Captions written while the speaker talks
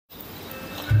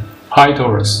Hi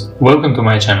Taurus, welcome to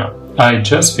my channel. I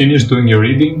just finished doing your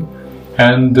reading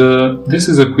and this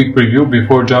is a quick preview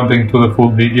before jumping to the full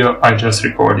video I just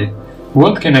recorded.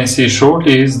 What can I say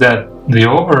shortly is that the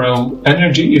overall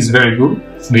energy is very good.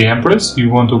 The Empress, you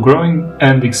want to grow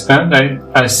and expand.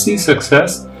 I see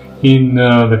success in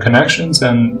the connections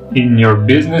and in your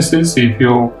businesses if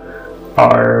you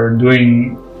are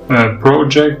doing a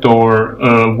project or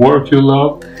work you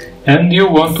love and you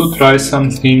want to try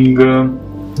something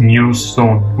new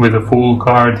soon with a full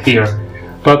card here.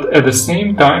 But at the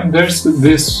same time there's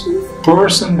this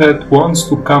person that wants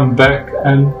to come back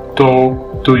and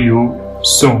talk to you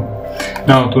soon.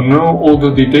 Now, to know all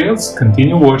the details,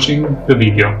 continue watching the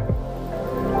video.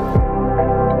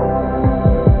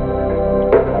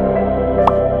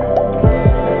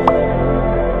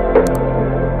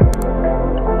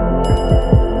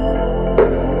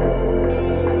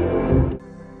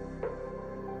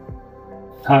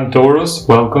 Hi Taurus,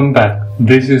 welcome back.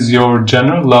 This is your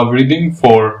general love reading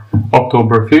for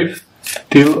October 5th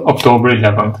till October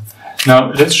 11th.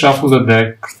 Now let's shuffle the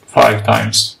deck 5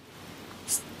 times.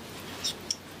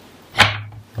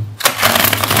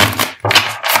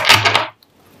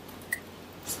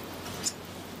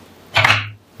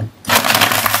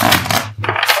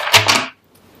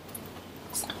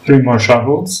 Three more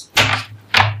shuffles.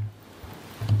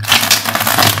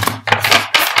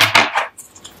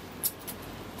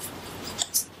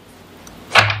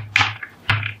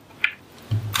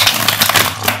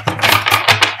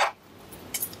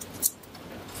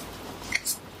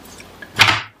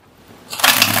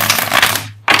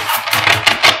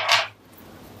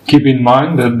 Keep in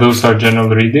mind that those are general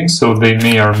readings, so they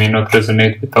may or may not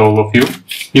resonate with all of you.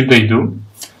 If they do,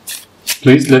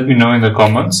 please let me know in the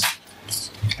comments.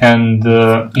 And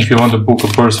if you want to book a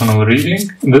personal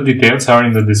reading, the details are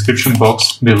in the description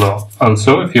box below.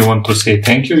 Also, if you want to say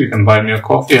thank you, you can buy me a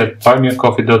coffee at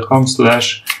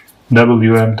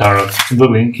buymeacoffee.com/wmtarot. The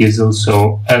link is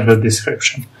also at the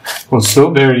description.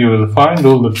 Also, there you will find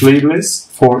all the playlists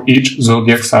for each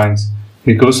zodiac signs,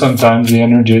 because sometimes the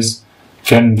energies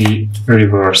can be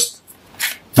reversed.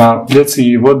 Now, let's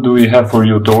see, what do we have for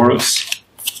you, Taurus?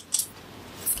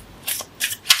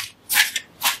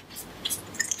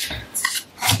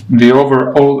 The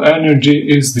overall energy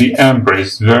is the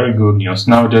Empress. Very good news.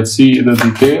 Now let's see the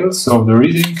details of the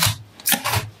reading.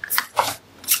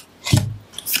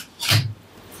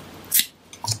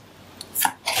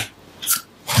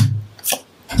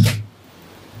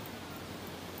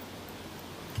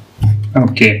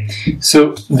 Okay,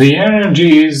 so the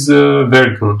energy is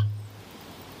very good.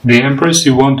 The Empress,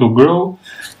 you want to grow,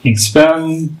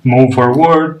 expand, move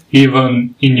forward,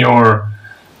 even in your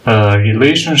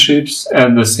relationships,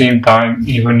 at the same time,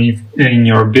 even if in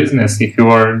your business, if you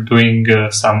are doing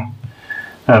some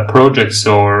projects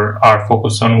or are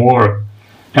focused on work.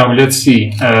 Now let's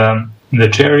see, the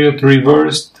Chariot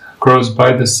reversed, crossed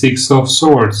by the Six of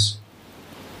Swords.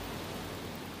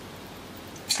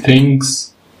 Things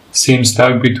seem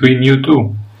stuck between you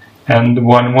two, and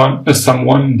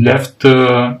someone left,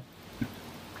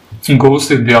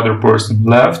 ghosted the other person,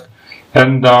 left,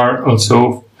 and are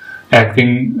also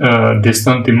acting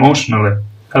distant emotionally.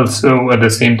 Also, at the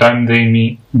same time, they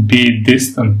may be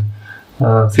distant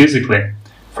physically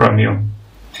from you.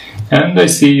 And I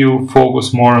see you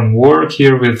focus more on work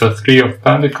here with the Three of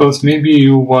Pentacles. Maybe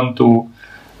you want to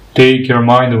take your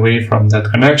mind away from that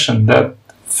connection that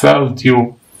felt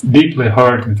you deeply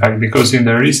hurt, in fact, because in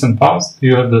the recent past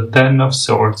you have the Ten of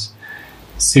Swords.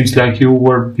 Seems like you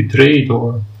were betrayed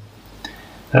or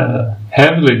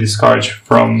heavily discouraged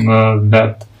from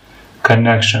that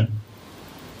connection.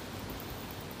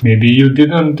 Maybe you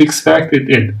didn't expect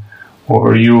it,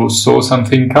 or you saw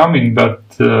something coming but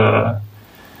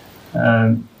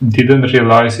didn't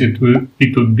realize it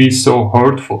would be so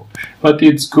hurtful. But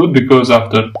it's good, because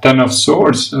after Ten of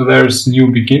Swords there's new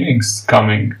beginnings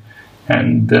coming,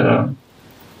 and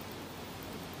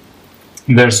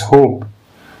there's hope.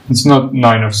 It's not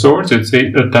Nine of Swords, it's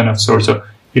a Ten of Swords. So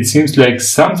it seems like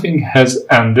something has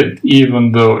ended,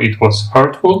 even though it was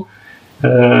hurtful.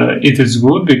 It is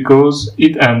good because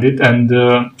it ended and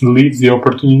leaves the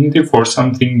opportunity for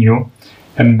something new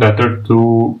and better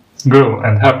to grow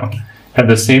and happen. At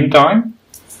the same time,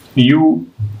 you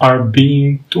are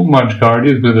being too much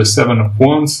guarded with the Seven of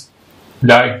Wands,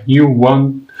 like you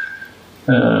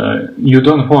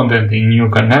don't want any new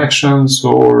connections,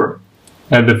 or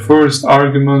at the first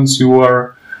arguments you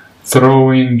are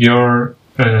throwing your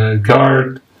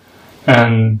guard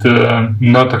and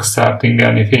not accepting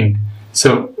anything.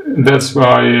 So that's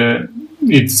why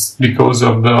it's because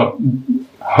of the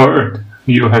hurt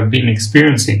you have been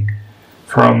experiencing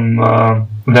from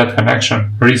that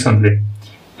connection recently.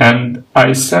 And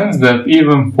I sense that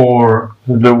even for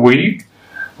the week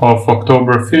of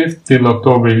October 5th till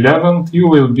October 11th, you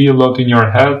will be a lot in your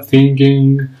head,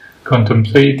 thinking,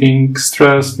 contemplating,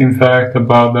 stressed, in fact,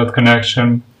 about that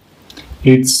connection.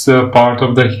 It's part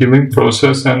of the healing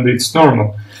process and it's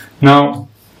normal. Now,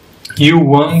 you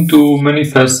want to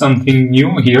manifest something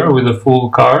new here with a Fool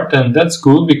card, and that's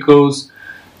good because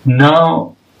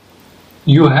now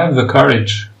you have the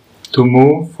courage to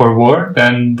move forward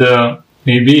and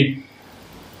maybe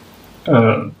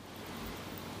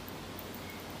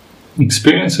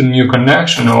experience a new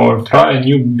connection or try a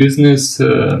new business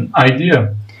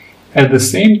idea. At the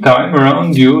same time,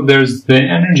 around you, there's the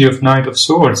energy of Knight of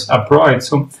Swords upright.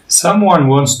 So someone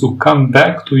wants to come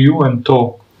back to you and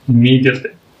talk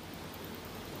immediately.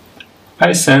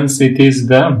 I sense it is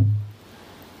them.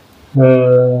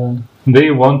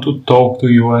 They want to talk to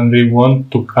you and they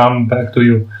want to come back to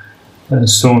you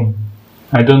soon.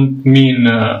 I don't mean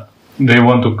they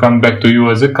want to come back to you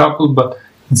as a couple, but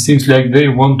it seems like they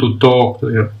want to talk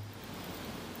to you.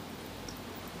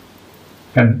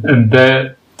 And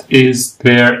that is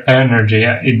their energy.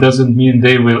 It doesn't mean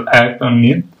they will act on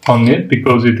it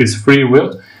because it is free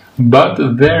will, but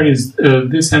there is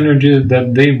this energy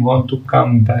that they want to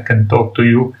come back and talk to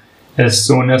you as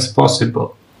soon as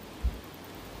possible.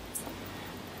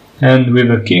 And with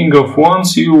the King of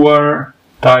Wands, you are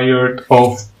tired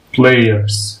of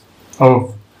players,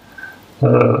 of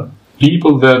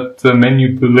people that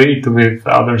manipulate with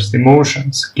others'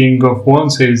 emotions. King of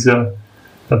Wands is a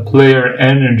player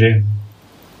energy.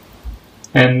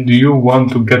 And you want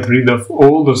to get rid of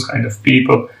all those kind of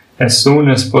people as soon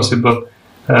as possible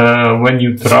when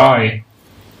you try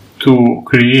to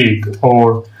create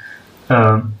or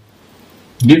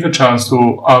give a chance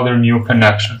to other new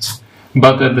connections.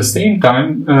 But at the same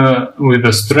time, with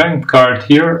the Strength card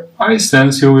here, I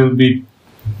sense you will be...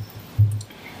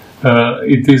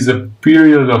 it is a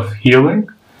period of healing,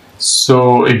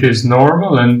 so it is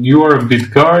normal and you are a bit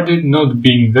guarded, not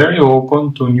being very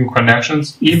open to new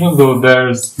connections, even though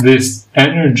there's this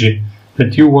energy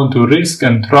that you want to risk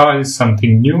and try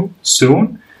something new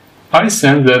soon. I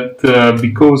sense that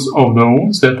because of the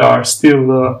wounds that are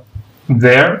still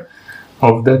there,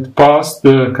 of that past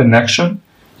connection,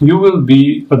 you will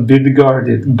be a bit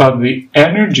guarded, but the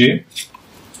energy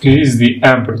is the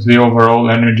Empress, the overall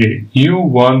energy. You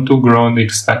want to grow and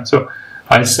expand. So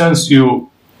I sense you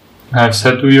have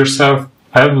said to yourself,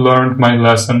 I've learned my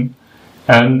lesson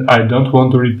and I don't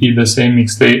want to repeat the same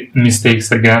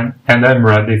mistakes again, and I'm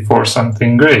ready for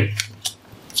something great.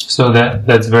 So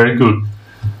that's very good.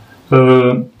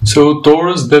 So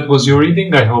Taurus, that was your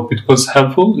reading. I hope it was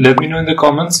helpful. Let me know in the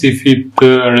comments if it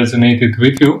resonated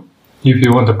with you. If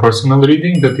you want a personal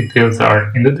reading, the details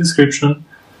are in the description.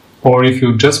 Or if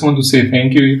you just want to say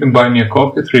thank you, you can buy me a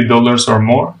coffee, $3 or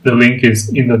more. The link is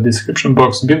in the description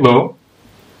box below.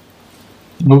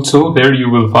 Also, there you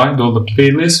will find all the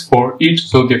playlists for each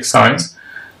zodiac signs,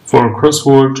 for cross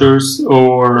watchers,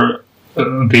 or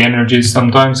the energies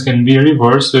sometimes can be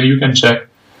reversed, so you can check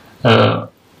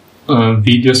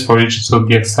videos for each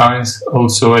zodiac signs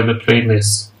also at the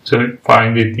playlist. So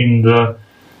find it in the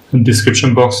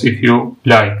description box if you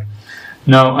like.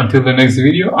 Now, until the next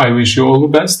video, I wish you all the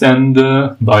best and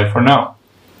bye for now.